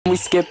We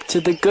skip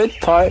to the good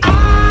part.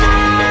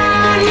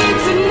 I need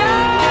to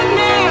know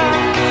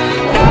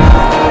now.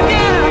 Oh,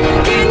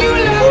 yeah. Can you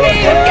love me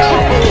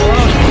again?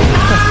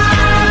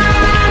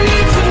 I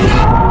need to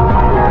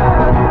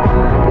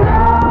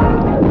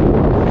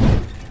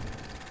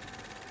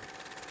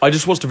know. I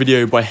just watched a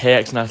video by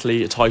HeyX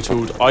Natalie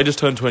titled I Just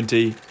Turned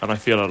 20 and I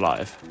Feel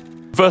Alive.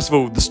 First of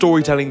all, the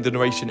storytelling, the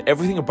narration,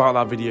 everything about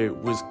that video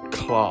was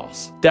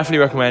class. Definitely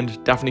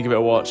recommend, definitely give it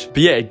a watch. But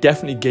yeah, it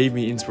definitely gave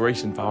me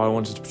inspiration for how I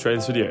wanted to portray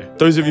this video.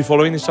 Those of you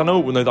following this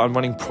channel will know that I'm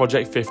running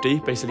Project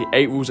 50, basically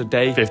 8 rules a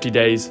day, 50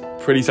 days,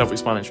 pretty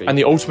self-explanatory. And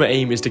the ultimate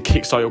aim is to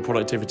kickstart your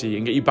productivity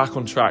and get you back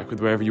on track with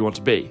wherever you want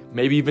to be.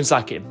 Maybe even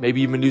slacking,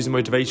 maybe even losing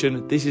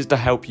motivation. This is to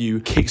help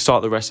you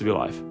kickstart the rest of your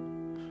life.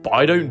 But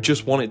I don't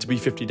just want it to be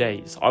 50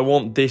 days. I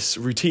want this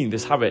routine,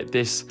 this habit,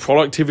 this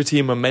productivity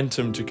and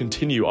momentum to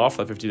continue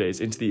after that 50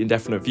 days into the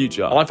indefinite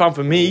future. And I found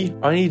for me,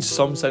 I need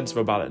some sense of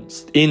a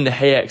balance. In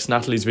HeyX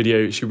Natalie's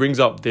video, she brings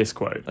up this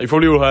quote. You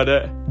probably all heard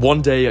it.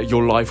 One day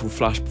your life will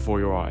flash before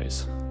your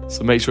eyes.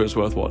 So make sure it's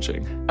worth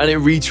watching. And it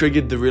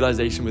re-triggered the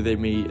realization within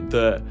me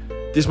that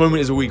this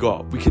moment is all we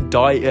got. We could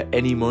die at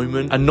any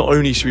moment. And not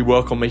only should we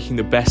work on making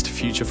the best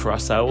future for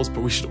ourselves,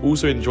 but we should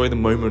also enjoy the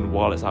moment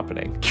while it's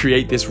happening.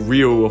 Create this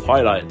reel of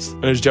highlights.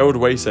 And as Gerald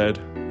Way said,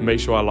 make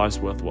sure our life's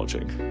worth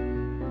watching.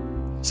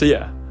 So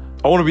yeah,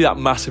 I want to be that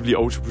massively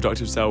ultra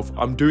productive self.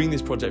 I'm doing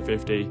this Project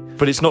 50,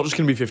 but it's not just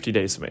going to be 50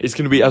 days for me. It's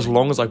going to be as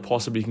long as I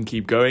possibly can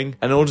keep going.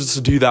 And in order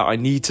to do that, I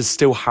need to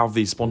still have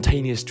these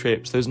spontaneous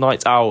trips, those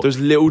nights out, those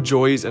little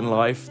joys in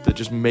life that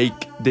just make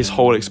this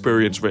whole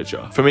experience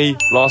richer. For me,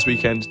 last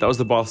weekend, that was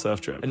the BUCS Surf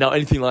trip. And now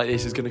anything like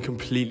this is going to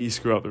completely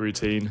screw up the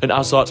routine. And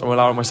as such, I'm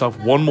allowing myself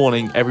one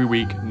morning every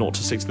week not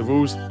to stick to the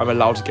rules. I'm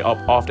allowed to get up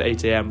after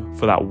 8 AM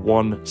for that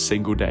one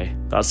single day.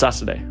 That's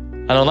Saturday.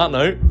 And on that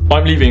note,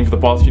 I'm leaving for the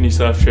Bath Uni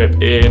surf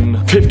trip in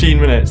 15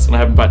 minutes and I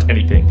haven't packed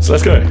anything. So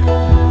let's go.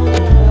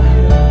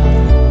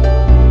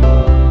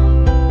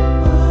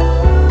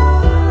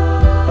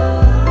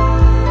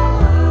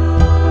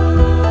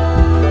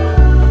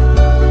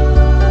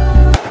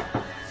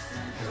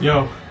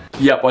 Yo.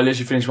 Yep, I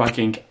literally finished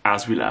packing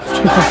as we left.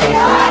 Yeah,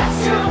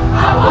 let's go.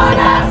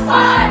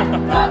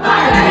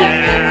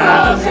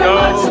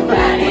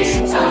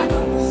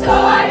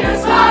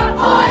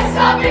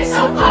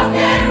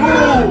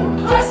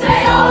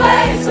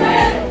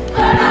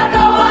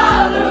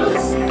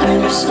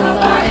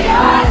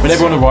 When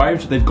everyone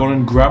arrived, they'd gone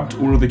and grabbed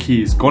all of the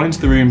keys, gone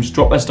into the rooms,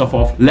 dropped their stuff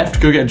off, left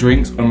to go get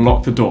drinks and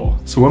locked the door.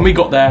 So when we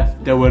got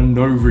there were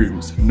no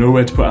rooms,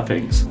 nowhere to put our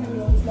things.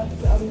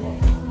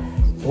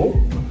 Oh.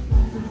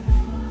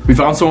 We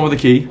found someone with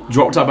a key,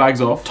 dropped our bags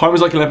off. Time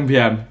was like 11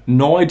 PM,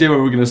 no idea where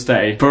we were gonna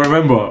stay. But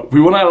remember,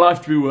 we want our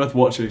life to be worth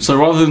watching. So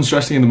rather than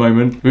stressing in the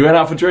moment, we went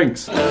out for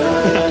drinks.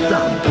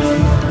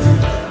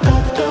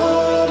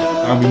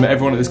 And we met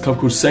everyone at this club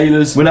called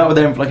Sailors. Went out with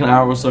them for like an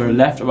hour or so,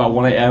 left about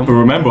 1 AM. But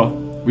remember,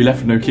 we left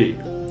with no key,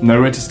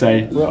 nowhere to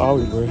stay. Where are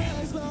we, bro?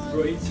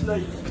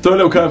 Throw a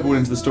little curveball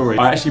into the story.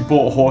 I actually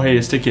bought Jorge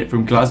his ticket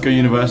from Glasgow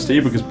University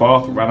because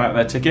Bath ran out of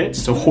their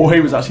tickets. So Jorge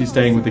was actually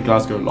staying with the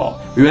Glasgow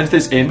lot. We went to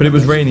this inn, but it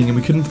was raining and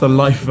we couldn't for the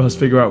life of us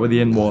figure out where the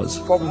inn was.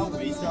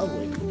 Okay,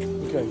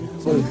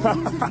 sorry.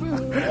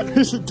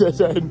 It's a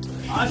dead end.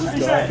 I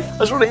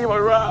just want to eat my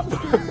wrap.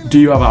 Do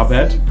you have our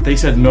bed? They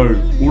said no.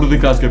 All of the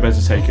Glasgow beds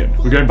are taken.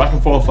 We're going back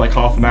and forth for like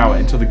half an hour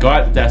until the guy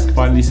at the desk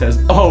finally says,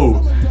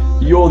 "Oh,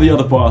 you're the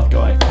other Bath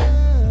guy."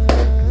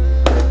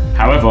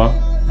 However,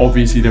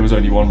 obviously there was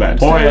only one bed.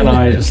 Jorge and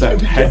I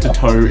slept head to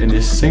toe in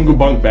this single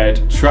bunk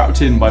bed,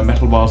 trapped in by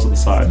metal bars at the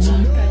sides.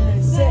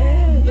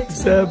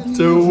 Accept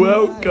a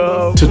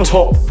welcome. To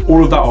top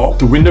all of that off,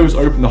 the window was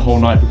open the whole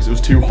night because it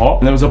was too hot,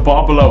 and there was a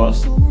bar below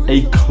us,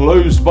 a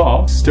closed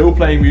bar, still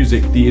playing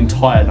music the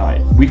entire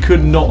night. We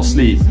could not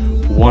sleep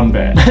one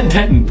bit. And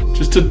then,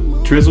 just to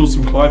drizzle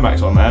some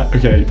climax on there,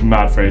 okay,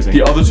 mad phrasing,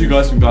 the other two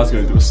guys from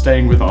Glasgow that were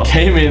staying with us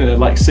came in at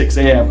like 6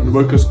 AM and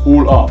woke us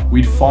all up.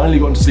 We'd finally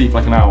gotten to sleep for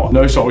like an hour.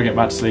 No shot, we get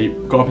back to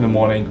sleep, got up in the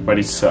morning,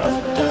 ready to surf.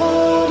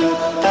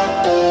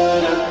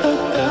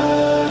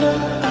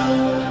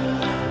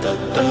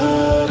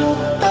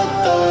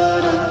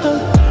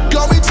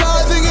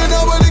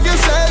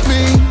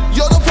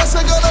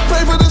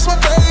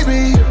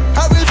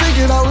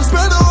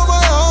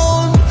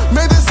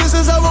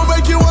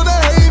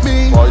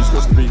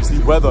 The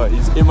weather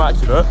is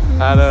immaculate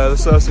and the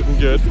surf's looking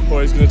good.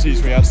 Boy's going to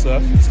teach me how to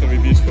surf. It's going to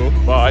be beautiful.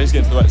 But I need to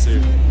get into the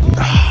wetsuit.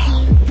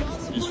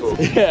 Beautiful.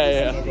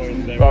 Yeah. Right,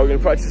 we're going to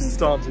practice the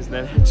stances and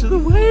then head to the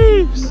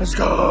waves. Let's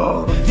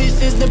go.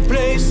 This is the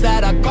place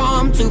that I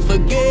come to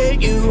forget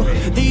you.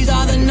 These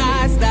are the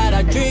nights that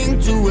I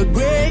drink to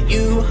regret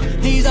you.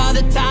 These are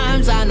the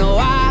times I know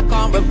I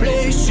can't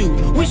replace you.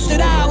 Wish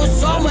that I was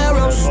somewhere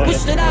else.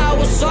 Wish that I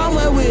was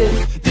somewhere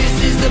with.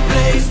 This is the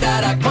place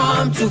that I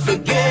come to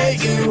forget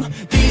you.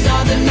 These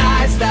are the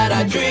nights that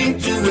I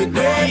drink to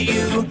regret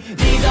you.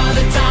 These are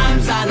the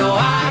times I know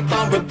I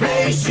can't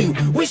replace you.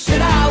 Wish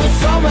that I was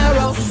somewhere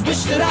else.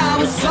 Wish that I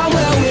was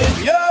somewhere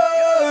with you.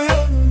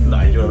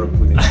 Nah, you're a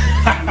pudding.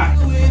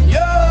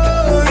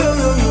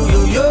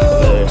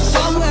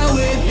 Somewhere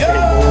with you.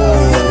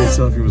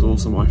 Surfing was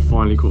awesome. I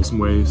finally caught some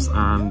waves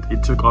and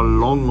it took a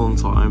long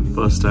time.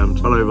 First attempt,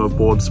 fell over,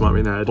 board smacked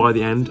me in the head. By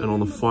the end and on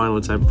the final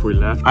attempt before we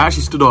left, I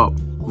actually stood up,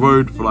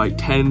 rode for like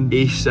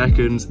 10-ish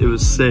seconds. It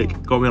was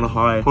sick, got me on a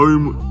high.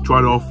 Home,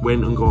 dried off,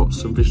 went and got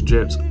some fish and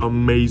chips,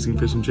 amazing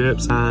fish and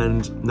chips.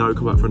 And now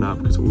come back for a nap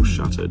because it all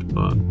shattered.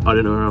 But I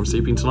don't know where I'm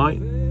sleeping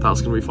tonight. That's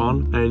gonna be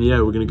fun. And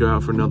yeah, we're gonna go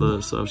out for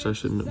another surf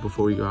session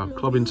before we go out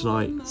clubbing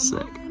tonight.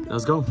 Sick.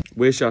 Let's go.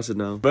 We're shattered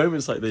now.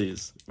 Moments like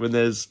these, when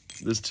there's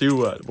two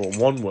words, well,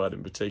 one word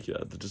in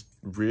particular that just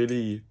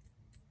really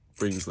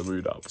brings the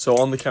mood up. So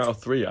on the count of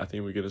 3, I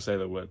think we're gonna say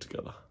the word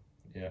together.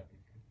 Yeah.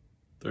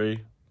 3,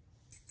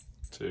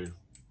 2,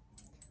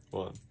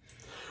 1.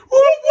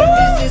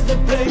 This is the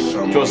place.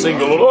 Got a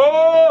single.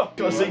 Oh!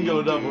 Got a single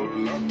or double.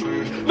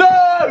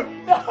 No!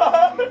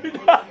 No!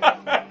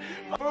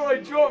 Bro, I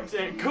dropped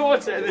it,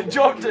 caught it, and then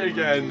dropped it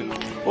again.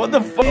 What the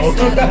fuck?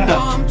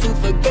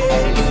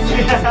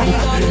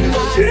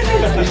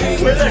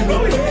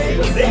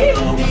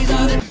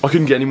 I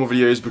couldn't get any more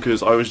videos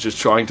because I was just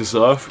trying to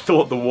surf.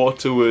 Thought the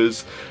water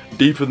was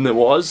deeper than it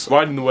was.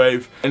 Riding the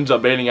wave, ended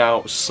up bailing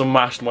out,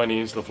 smashed my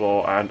knee into the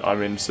floor, and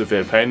I'm in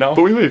severe pain now.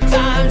 But we moved.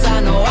 Times I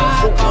know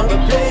I can't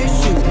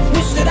replace you.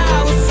 Wish that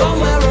I was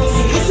somewhere else.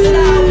 Wish that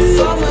I was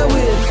somewhere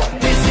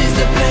with. This is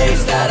the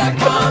place that I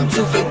come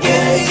to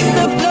forget you.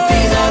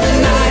 These are the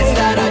nights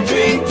that I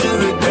drink to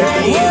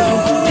regret you.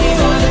 These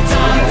are the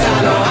times I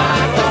know I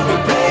can't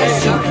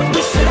replace you.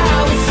 Wish that I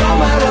was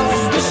somewhere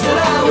else. Wish that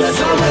I was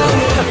somewhere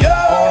with you.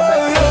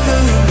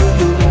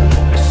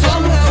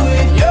 Somewhere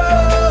with you.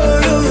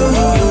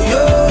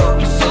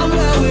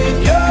 Somewhere with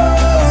you.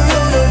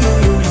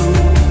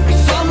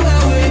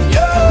 Somewhere with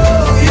you.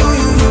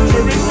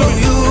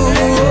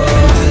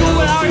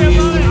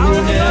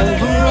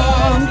 Never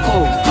run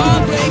cold.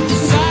 Can't break the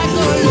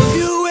cycle of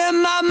you in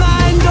my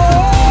mind.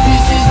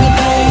 This is the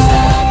place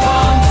that I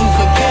come to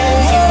forget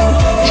you.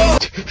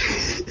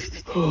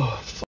 Oh,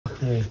 fuck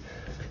me.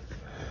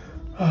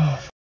 Oh,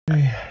 fuck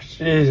me.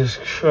 Jesus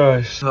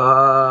Christ.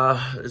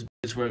 This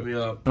bitch woke me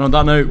up. And on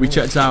that note, we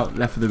checked out,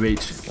 left for the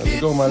beach. Let's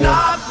go, man.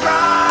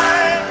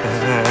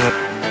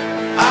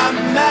 I'm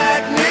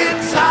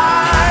magnetized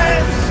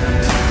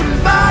to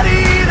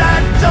somebody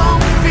that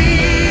don't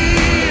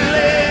feel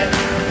it.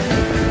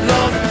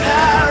 Love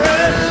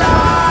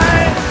paralyzed.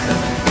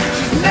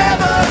 She's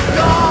never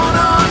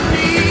gonna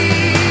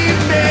need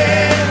me.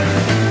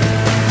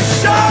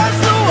 Shows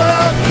the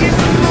world keeps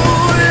the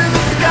moon in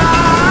the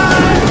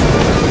sky.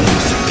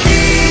 She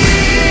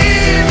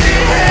keep me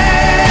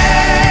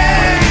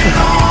hanging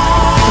on.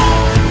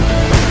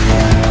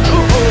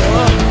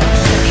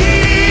 She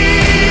keep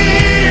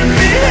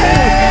me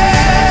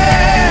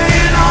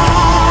hanging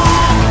on.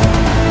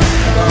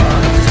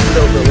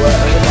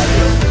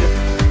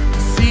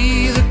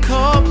 See the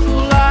couple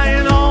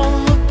lying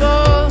on the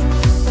bus,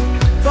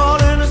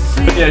 falling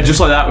asleep. Yeah, just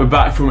like that, we're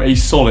back from a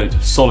solid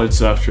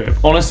surf trip.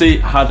 Honestly,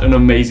 had an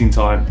amazing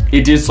time.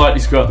 It did slightly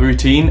screw up the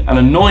routine, and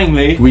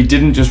annoyingly, we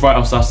didn't just write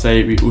off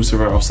Saturday, we also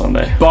wrote off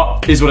Sunday.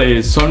 But here's what it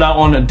is. So I'm now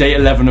on day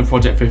 11 of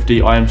Project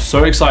 50. I am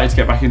so excited to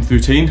get back into the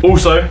routine.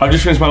 Also, I've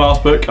just finished my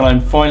last book, and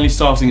I'm finally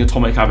starting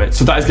Atomic Habits.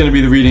 So that is going to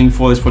be the reading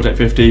for this Project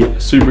 50.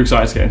 Super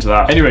excited to get into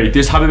that. Anyway,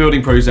 this habit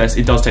building process,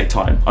 it does take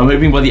time. I'm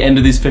hoping by the end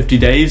of these 50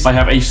 days, I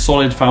have a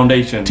solid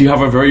foundation to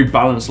have a very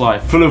balanced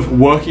life, full of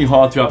working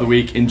hard throughout the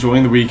week,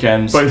 enjoying the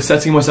weekends, both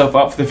setting myself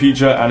up for the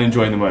future and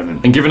enjoying the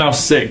moment. And given how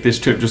sick this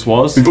trip just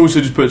was, we've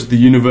also just put the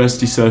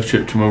university surf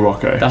trip to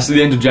Morocco. That's at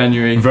the end of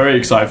January. I'm very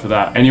excited for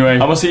that. Anyway,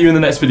 I will see you in the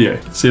next video.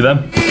 See you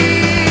then.